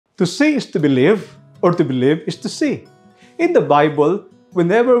To see is to believe, or to believe is to see. In the Bible,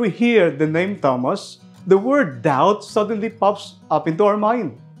 whenever we hear the name Thomas, the word doubt suddenly pops up into our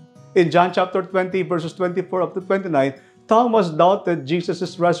mind. In John chapter 20, verses 24 up to 29, Thomas doubted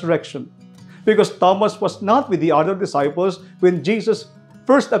Jesus' resurrection because Thomas was not with the other disciples when Jesus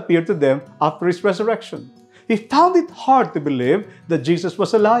first appeared to them after his resurrection. He found it hard to believe that Jesus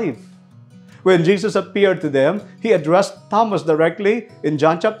was alive. When Jesus appeared to them, he addressed Thomas directly in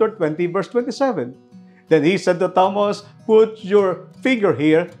John chapter 20, verse 27. Then he said to Thomas, "Put your finger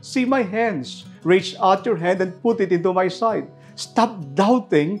here, see my hands. Reach out your hand and put it into my side. Stop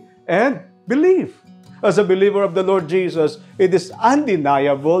doubting and believe." As a believer of the Lord Jesus, it is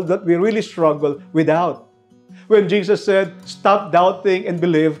undeniable that we really struggle with doubt. When Jesus said, "Stop doubting and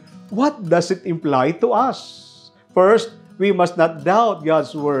believe," what does it imply to us? First, we must not doubt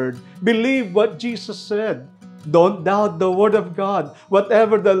God's word. Believe what Jesus said. Don't doubt the word of God.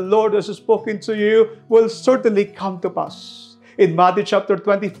 Whatever the Lord has spoken to you will certainly come to pass. In Matthew chapter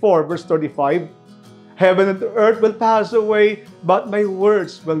 24, verse 35, "Heaven and earth will pass away, but my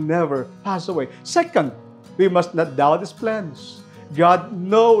words will never pass away." Second, we must not doubt His plans. God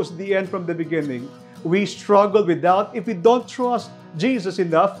knows the end from the beginning. We struggle with doubt if we don't trust Jesus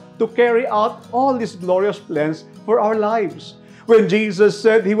enough to carry out all His glorious plans for our lives. When Jesus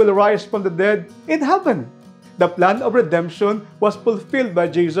said He will rise from the dead, it happened. The plan of redemption was fulfilled by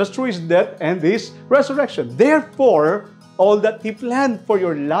Jesus through His death and His resurrection. Therefore, all that He planned for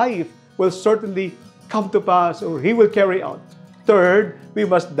your life will certainly come to pass, or He will carry out. Third, we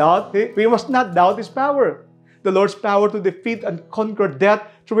must not doubt His power. The Lord's power to defeat and conquer death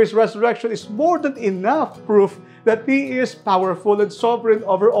through His resurrection is more than enough proof that He is powerful and sovereign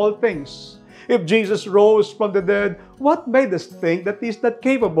over all things. If Jesus rose from the dead, what made us think that He is not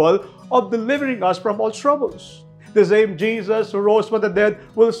capable of delivering us from all troubles? The same Jesus who rose from the dead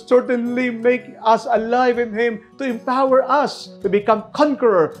will certainly make us alive in Him to empower us to become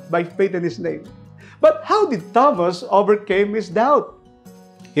conqueror by faith in His name. But how did Thomas overcome his doubt?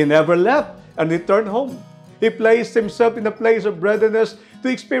 He never left and returned home. He placed himself in a place of readiness to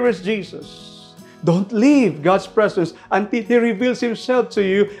experience Jesus. Don't leave God's presence until He reveals Himself to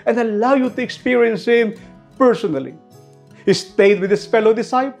you and allow you to experience Him personally. He stayed with His fellow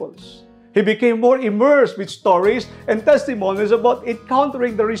disciples. He became more immersed with stories and testimonies about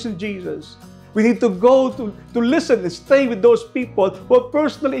encountering the risen Jesus. We need to go to listen and stay with those people who have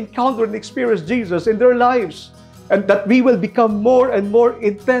personally encountered and experienced Jesus in their lives, and that we will become more and more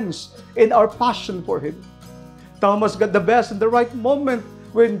intense in our passion for Him. Thomas got the best in the right moment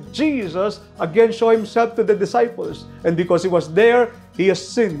when Jesus again showed Himself to the disciples. And because he was there,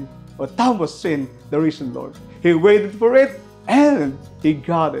 Thomas seen the risen Lord. He waited for it and he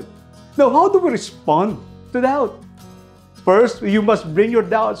got it. Now, how do we respond to doubt? First, you must bring your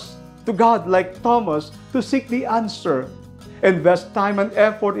doubts to God like Thomas to seek the answer. Invest time and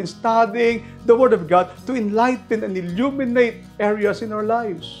effort in studying the Word of God to enlighten and illuminate areas in our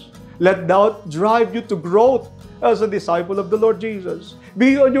lives. Let doubt drive you to growth as a disciple of the Lord Jesus.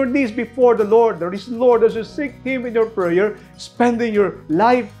 Be on your knees before the Lord, the risen Lord, as you seek Him in your prayer, spending your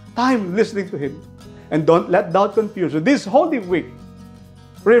lifetime listening to Him. And don't let doubt confuse you. This Holy Week,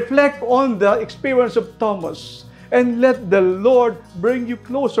 reflect on the experience of Thomas and let the Lord bring you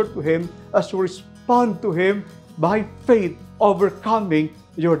closer to Him as you respond to Him by faith, overcoming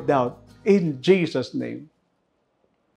your doubt. In Jesus' name.